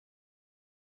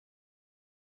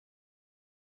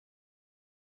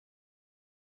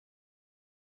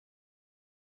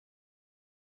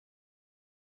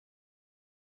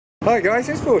Hi guys,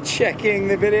 thanks for checking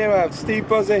the video out. Steve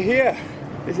Buzza here.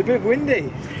 It's a bit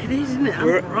windy. It is, isn't it?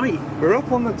 We're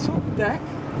up on the top deck.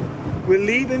 We're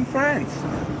leaving France.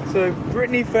 So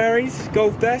Brittany Ferries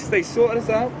Golf Desk, they sorted us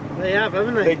out. They have,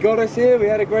 haven't they? They got us here, we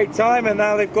had a great time, and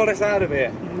now they've got us out of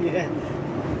here. Yeah.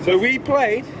 So we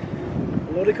played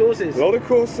a lot of courses. A lot of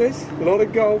courses, a lot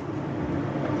of golf.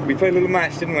 We played a little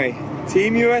match, didn't we?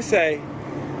 Team USA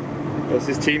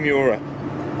versus Team Europe.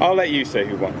 I'll let you say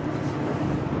who won.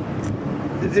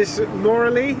 Is this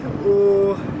morally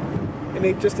or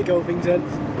in just a golfing sense?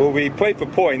 Well, we played for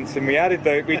points and we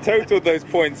totaled those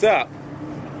points up.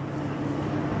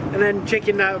 And then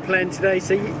chickened out of playing today.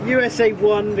 So USA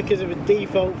won because of a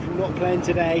default from not playing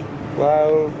today.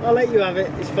 Well, I'll let you have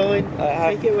it. It's fine.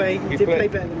 Take it away. You did play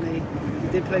better than me. You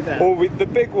did play better. Well, the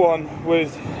big one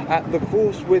was at the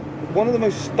course with one of the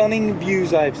most stunning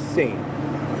views I've seen.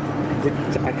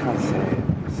 I can't say it.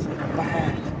 It's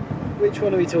bad. Which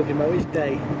one are we talking about? Which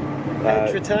day?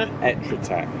 Exeter?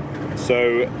 Exeter.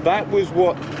 So that was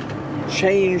what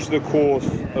changed the course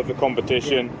of the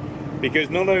competition, because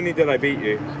not only did I beat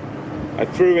you, I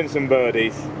threw in some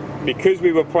birdies. Because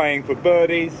we were playing for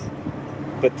birdies,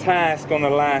 the task on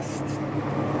the last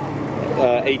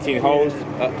 18 holes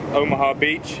at Omaha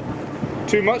Beach,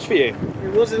 too much for you.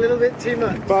 It was a little bit too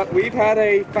much. But we've had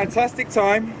a fantastic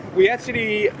time. We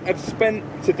actually have spent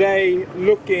today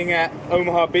looking at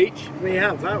Omaha Beach. We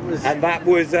have, that was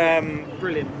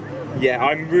brilliant. Yeah,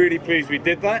 I'm really pleased we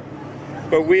did that.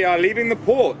 But we are leaving the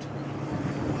port.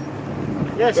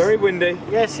 Yes. Very windy.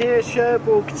 Yes, here at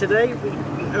Cherbourg today. We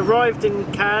arrived in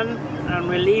Cannes and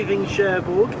we're leaving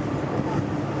Cherbourg.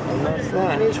 And that's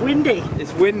that. And it's windy.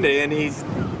 It's windy and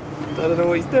I don't know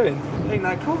what he's doing. Ain't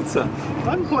that cold, sir?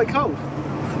 I'm quite cold.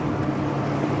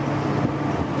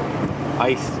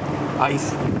 Ice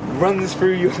runs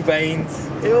through your veins.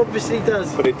 It obviously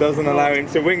does. But it doesn't allow him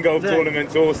to win golf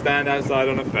tournaments or stand outside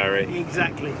on a ferry.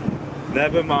 Exactly.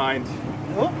 Never mind.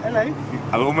 Oh, hello.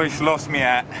 I almost lost me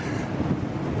at.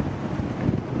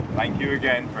 Thank you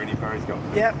again for any ferries golf.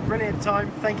 Yeah, brilliant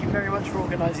time. Thank you very much for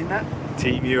organising that.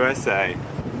 Team USA,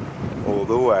 all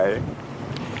the way.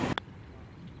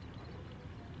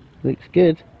 Looks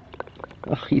good.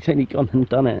 Oh, he's only gone and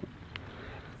done it.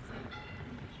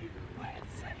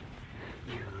 USA,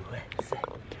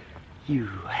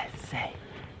 USA,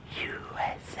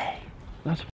 USA.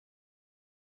 That's